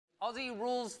Aussie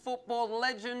rules football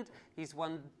legend. He's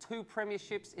won 2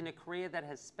 premierships in a career that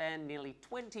has spanned nearly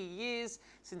 20 years.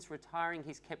 Since retiring,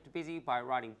 he's kept busy by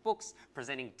writing books,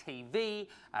 presenting TV,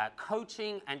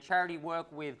 coaching and charity work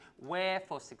with Where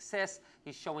for Success.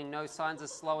 He's showing no signs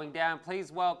of slowing down.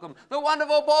 Please welcome the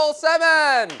wonderful Paul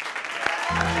Salmon.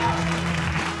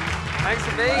 Thanks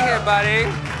for being here, buddy.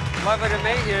 Lovely to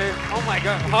meet you. Oh my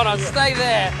God, hold on, stay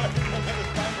there.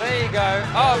 There you go.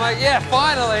 Oh my, yeah,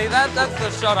 finally. That's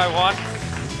the shot I want.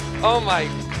 Oh my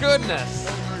goodness.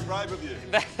 That was very brave of you.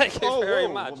 Thank you very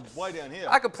much. Way down here.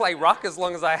 I could play ruck as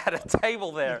long as I had a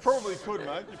table there. You probably could,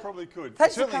 mate. You probably could. You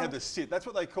certainly had the sit. That's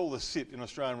what they call the sit in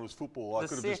Australian rules football. I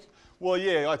could have just. Well,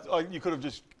 yeah. You could have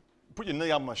just put your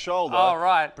knee on my shoulder. Oh,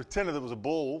 right. Pretended there was a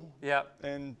ball. Yep.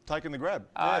 And taken the grab.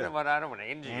 Oh, yeah. I don't want to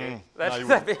injure you. That'd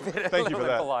be a bit, Thank you for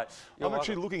that. Polite. I'm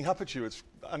actually looking up at you.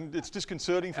 It's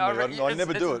disconcerting for me. I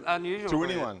never do it unusual to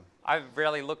anyone. I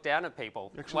rarely look down at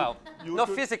people. Actually, well, not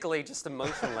physically, just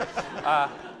emotionally.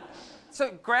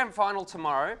 So grand final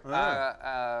tomorrow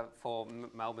for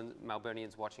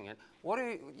Melburnians watching it.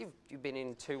 You've been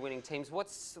in 2 winning teams. What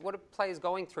are players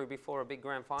going through before a big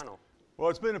grand final? Well,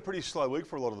 it's been a pretty slow week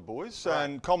for a lot of the boys,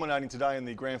 and culminating today in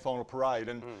the grand final parade.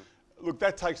 And look,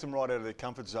 that takes them right out of their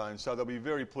comfort zone. So they'll be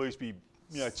very pleased to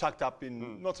be, tucked up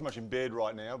in not so much in bed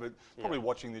right now, but probably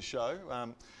watching this show.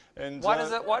 And why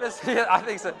does it? I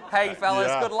think so. Hey,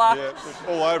 fellas, good luck. Yeah, it's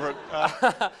all over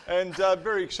it. And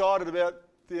very excited about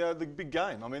the big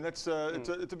game. I mean, it's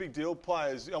a big deal.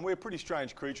 Players, and we're pretty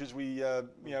strange creatures. We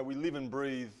live and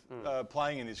breathe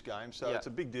playing in this game, so it's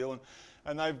a big deal.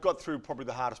 And they've got through probably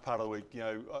the hardest part of the week.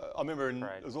 I remember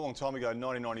it was a long time ago,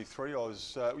 1993.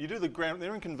 You do the ground.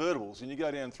 They're in convertibles, and you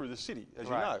go down through the city, as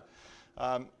you know.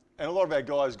 And a lot of our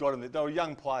guys got in there. They were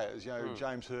young players.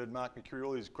 James Hird, Mark Mercuri,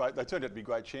 all these great. They turned out to be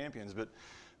great champions, but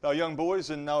they were young boys,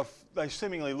 and they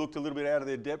seemingly looked a little bit out of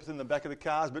their depth in the back of the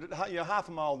cars. But half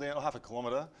a mile down, or half a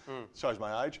kilometre, shows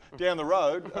my age, down the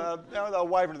road, they were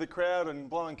waving to the crowd and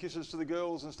blowing kisses to the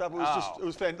girls and stuff. It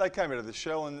was fantastic. They came out of the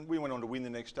shell, and we went on to win the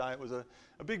next day. It was a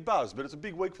big buzz, but it's a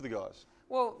big week for the guys.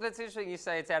 Well, that's interesting you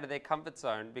say it's out of their comfort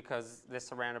zone because they're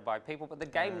surrounded by people, but the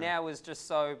game now is just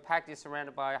so packed, you're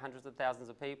surrounded by hundreds of thousands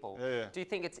of people. Do you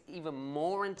think it's even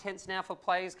more intense now for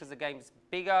players because the game's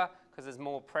bigger, because there's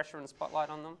more pressure and spotlight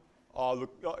on them? Oh,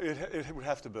 look, it would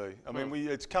have to be. I mean,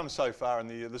 it's come so far, and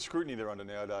the scrutiny they're under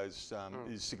nowadays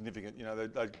is significant.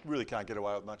 They really can't get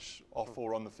away with much off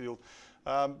or on the field.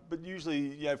 But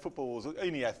usually, footballers,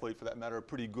 any athlete for that matter, are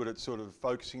pretty good at sort of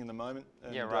focusing in the moment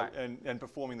and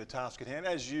performing the task at hand,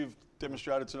 as you've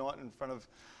demonstrated tonight in front of the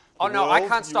world. I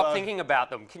can't stop thinking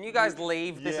about them. Can you guys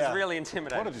leave? This is really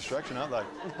intimidating. What a distraction, aren't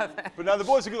they? But no, the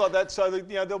boys are good like that, so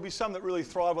there'll be some that really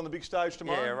thrive on the big stage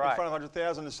tomorrow in front of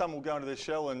 100,000, and some will go into their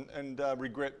shell and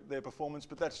regret their performance,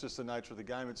 but that's just the nature of the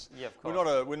game.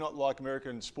 We're not like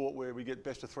American sport where we get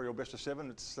best of 3 or best of 7.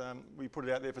 It's we put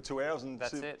it out there for 2 hours and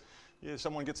that's it. Yeah,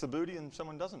 someone gets the booty and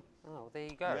someone doesn't. Oh, there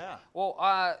you go. Yeah.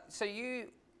 Well, so you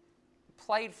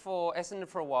played for Essendon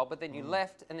for a while, but then you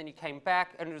left and then you came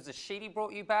back, and it was Sheedy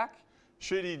brought you back?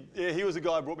 Sheedy, yeah, he was the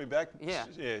guy who brought me back. Yeah.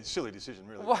 Yeah, silly decision,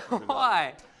 really.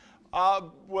 Why?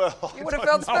 Well, you would have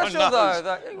felt special,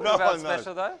 though. You would have felt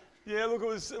special, though. Yeah, look, it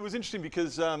was interesting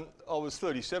because I was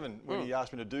 37 when he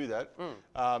asked me to do that.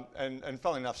 And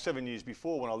funnily enough, 7 years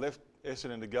before, when I left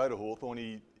Essendon to go to Hawthorn,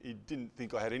 he didn't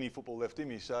think I had any football left in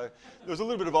me. So there was a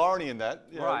little bit of irony in that.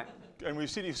 Right. And we were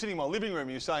sitting in my living room, and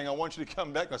he was saying, I want you to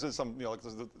come back. And I said, like,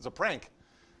 it's a prank.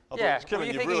 Kevin,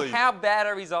 you're thinking, how bad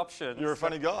are his options? You're a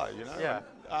funny guy, Yeah.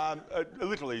 It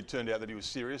literally turned out that he was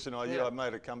serious, and I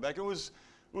made a comeback. It was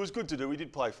good to do. We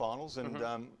did play finals, and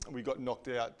we got knocked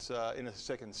out in a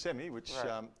second semi, which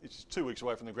is 2 weeks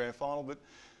away from the grand final. But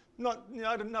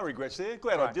no regrets there.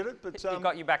 Glad I did it. But it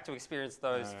got you back to experience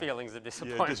those feelings of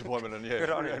disappointment. Yeah,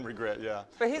 disappointment and regret. Yeah.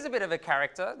 But he's a bit of a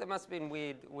character. There must have been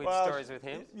weird stories with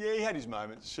him. Yeah, he had his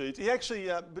moments. He actually,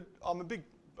 but I'm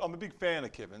a big fan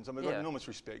of Kevin's. I've got enormous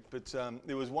respect. But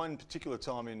there was one particular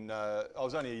time I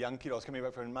was only a young kid. I was coming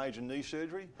back from a major knee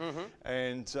surgery,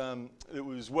 and it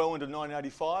was well into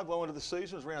 1985, well into the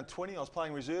season. It was around 20. I was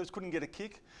playing reserves, couldn't get a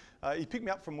kick. He picked me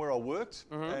up from where I worked,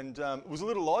 and it was a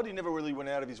little odd. He never really went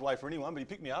out of his way for anyone, but he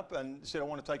picked me up and said, I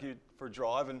want to take you for a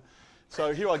drive. And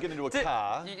so here I get into a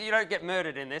car. You don't get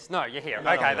murdered in this? No, you're here.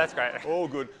 No, okay, that's great. All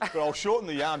good. But I'll shorten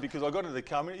the yarn because I got into the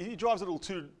car. I mean, he drives a little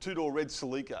two-door red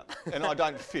Celica, and I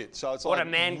don't fit. So it's what like a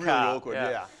man really car. Awkward.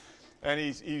 Yeah. And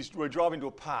we're driving to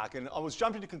a park, and I was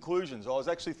jumping to conclusions. I was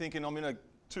actually thinking I'm in a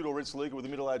two-door red Celica with a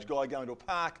middle-aged guy going to a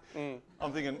park.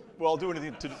 I'm thinking, well, I'll do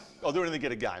anything to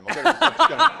get a game.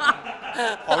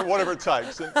 Whatever it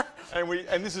takes.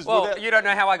 And this is well, you don't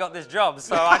know how I got this job,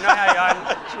 so I know how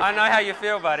I know how you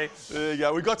feel, buddy. There you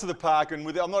go. We got to the park, and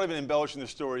I'm not even embellishing the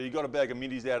story. He got a bag of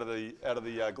minties out of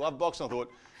the glove box, and I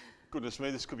thought, goodness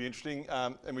me, this could be interesting.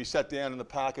 And we sat down in the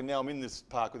park, and now I'm in this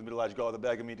park with a middle-aged guy with a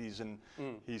bag of minties, and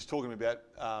he's talking to me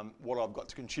about what I've got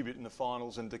to contribute in the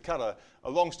finals. And to cut a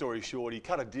long story short, he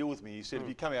cut a deal with me. He said, if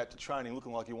you come out to training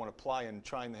looking like you want to play and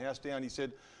train the house down, he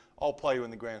said, I'll play you in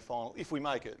the grand final if we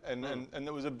make it. And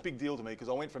it was a big deal to me because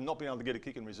I went from not being able to get a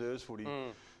kick in reserves footy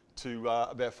to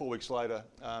about 4 weeks later.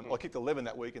 I kicked 11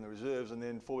 that week in the reserves, and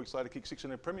then 4 weeks later kicked 6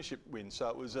 in a premiership win. So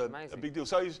it was a big deal.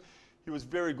 So he was a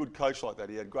very good coach like that.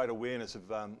 He had great awareness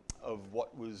of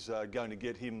what was going to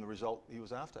get him the result he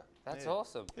was after. That's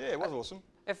awesome. Yeah, it was awesome.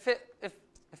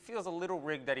 It feels a little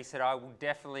rigged that he said, I will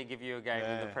definitely give you a game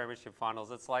in the premiership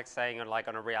finals. It's like saying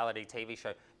on a reality TV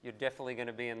show, you're definitely going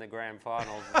to be in the grand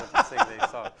finals and sing these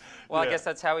songs. Well, I guess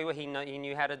that's how he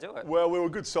knew how to do it. Well, we were a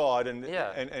good side,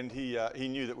 and he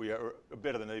knew that we were a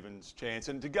better than evens chance.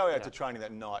 And to go out to training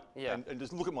that night and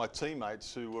just look at my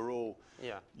teammates who were all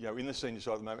in the senior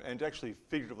side at the moment, and to actually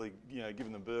figuratively give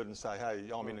them the bird and say, hey,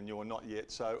 I'm in and you're not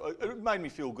yet. So it made me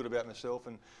feel good about myself.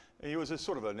 And he was a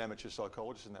sort of an amateur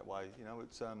psychologist in that way.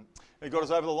 It got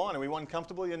us over the line, and we won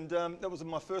comfortably, and that was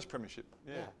my first premiership.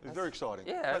 Yeah, it was very exciting.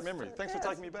 Yeah, great memory. Thanks for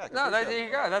taking me back. No, there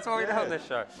you go. That's what we do on this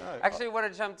show. No, actually, I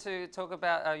want to jump to talk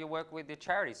about your work with your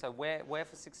charity. So, Wear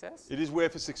for Success. It is Wear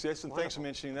for Success, and thanks for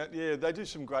mentioning that. Yeah, they do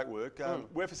some great work.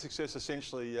 Wear for Success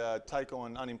essentially take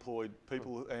on unemployed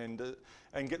people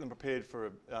and get them prepared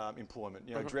for employment.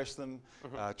 Dress them,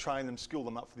 train them, skill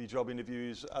them up for the job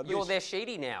interviews. You're their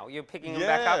Sheedy now. You're picking them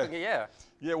back up. Yeah,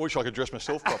 I wish I could dress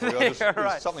myself properly.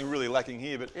 There's something really lacking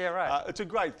here, but right. It's a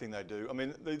great thing they do. I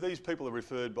mean, these people are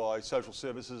referred by social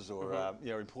services or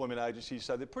employment agencies,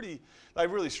 so they've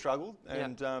really struggled,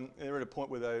 and they're at a point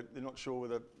where they're not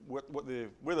sure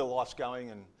where their life's going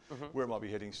and where it might be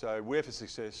heading. So, Wear for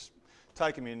Success.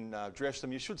 Take them in, dress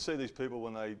them. You should see these people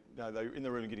when they're in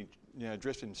the room getting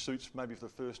dressed in suits, maybe for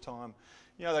the first time.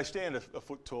 They stand a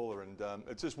foot taller, and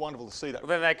it's just wonderful to see that.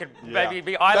 Well, then they could maybe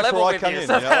be eye level with you.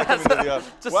 That's where I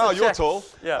come in. Wow, you're tall.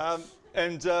 Yeah.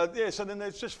 So then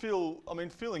there's just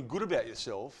feeling good about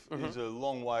yourself is a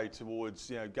long way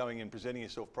towards going and presenting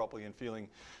yourself properly and feeling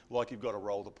like you've got a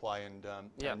role to play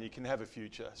and you can have a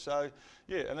future. So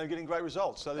and they're getting great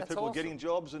results. So people are getting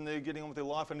jobs and they're getting on with their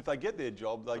life. And if they get their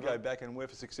job, they go back and Wear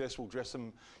for Success will dress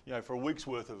them, for a week's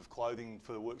worth of clothing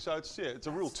for the work. So it's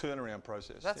a real turnaround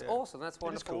process. That's awesome. That's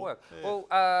wonderful work. Yeah.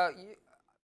 Well,